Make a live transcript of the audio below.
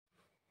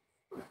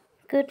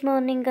Good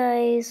morning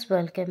guys,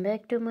 welcome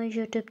back to my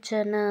YouTube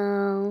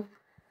channel.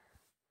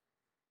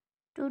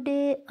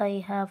 Today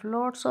I have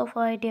lots of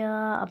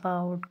idea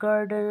about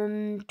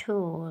garden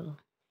tool.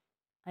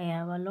 I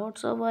have a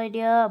lots of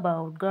idea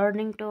about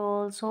gardening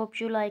tools. Hope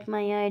you like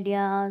my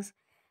ideas.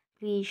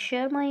 Please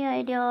share my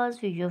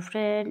ideas with your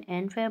friend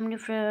and family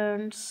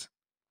friends.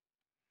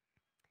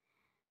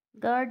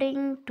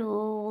 Gardening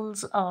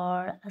tools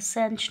are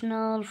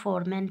essential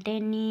for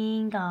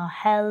maintaining a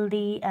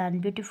healthy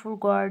and beautiful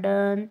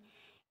garden.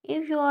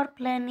 If you are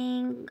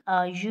planning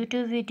a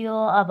YouTube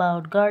video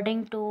about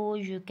gardening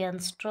tools, you can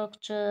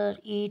structure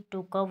it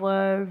to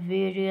cover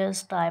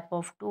various type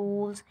of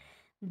tools,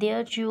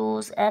 their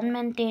use and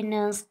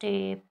maintenance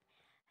tips.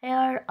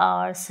 Here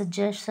are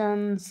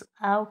suggestions,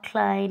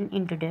 outline,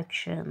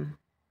 introduction.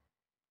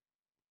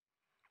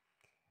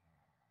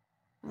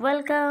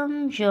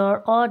 Welcome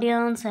your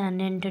audience and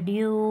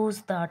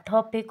introduce the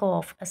topic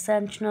of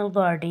essential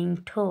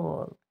gardening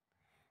tool.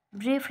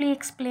 Briefly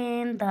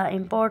explain the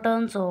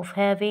importance of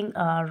having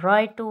a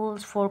right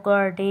tools for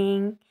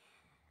gardening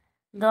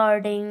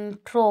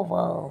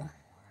trowel.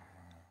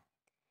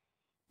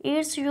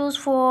 It's used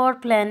for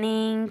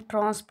planning,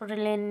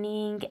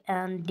 transplanting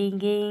and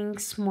digging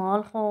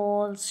small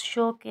holes,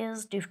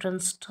 showcase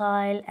different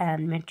style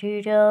and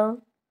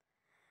material.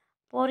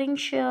 Pouring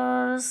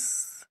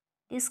shears,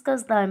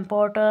 discuss the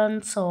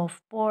importance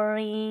of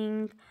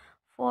pouring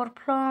for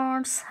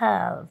plants'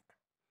 health.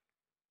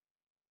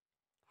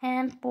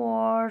 Hand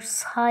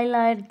pours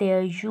highlight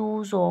their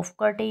use of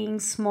cutting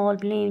small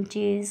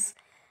blemishes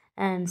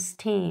and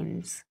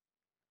stems.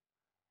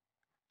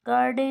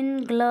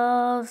 Garden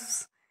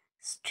gloves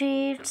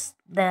states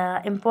the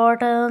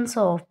importance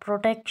of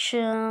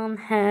protection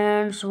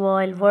hands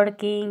while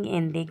working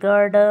in the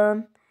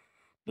garden.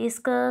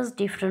 Discuss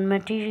different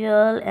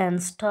material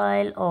and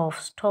style of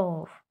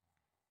stove.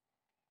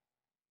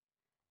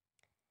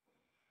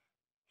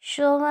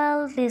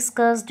 Shovel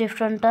discuss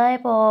different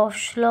type of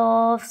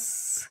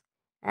sloughs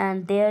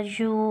and their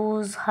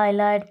use,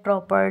 highlight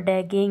proper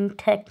digging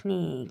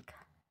technique.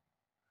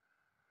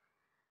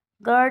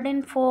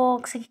 Garden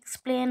folks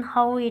explain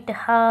how it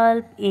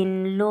helps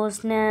in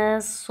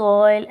looseness,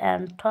 soil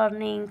and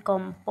turning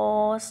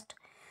compost.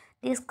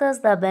 Discuss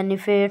the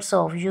benefits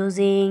of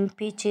using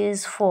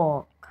pitches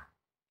fork.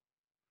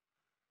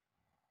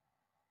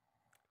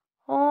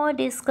 Or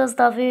discuss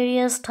the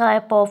various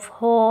type of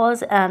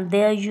hoes and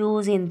their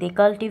use in the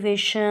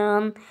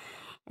cultivation.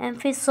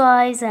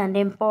 Emphasize and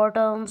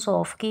importance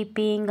of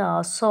keeping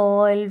our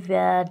soil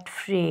wet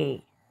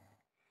free.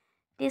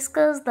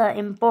 Discuss the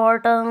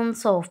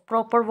importance of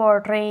proper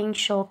watering,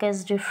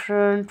 showcase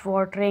different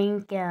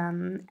watering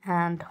can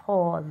and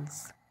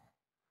holes.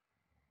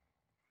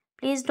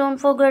 Please don't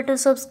forget to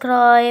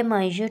subscribe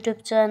my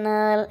YouTube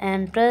channel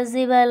and press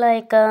the bell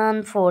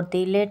icon for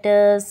the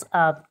latest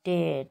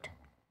update.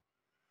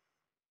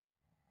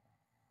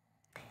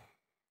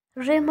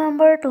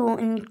 Remember to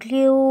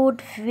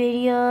include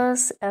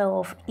various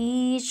of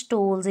each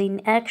tools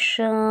in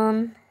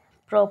action,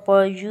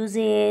 proper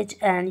usage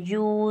and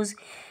use,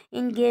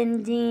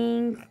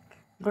 engaging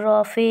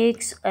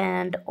graphics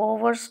and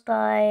over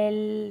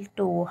style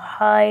to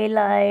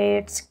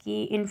highlight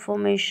key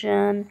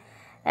information,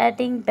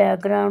 adding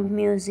background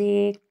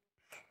music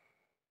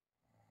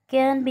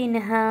can be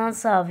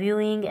enhance our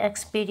viewing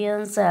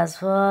experience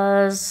as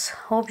well.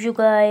 Hope you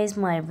guys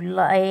might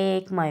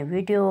like my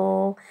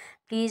video.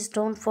 Please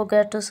don't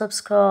forget to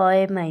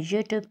subscribe my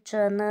YouTube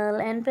channel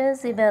and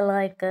press the bell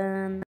icon.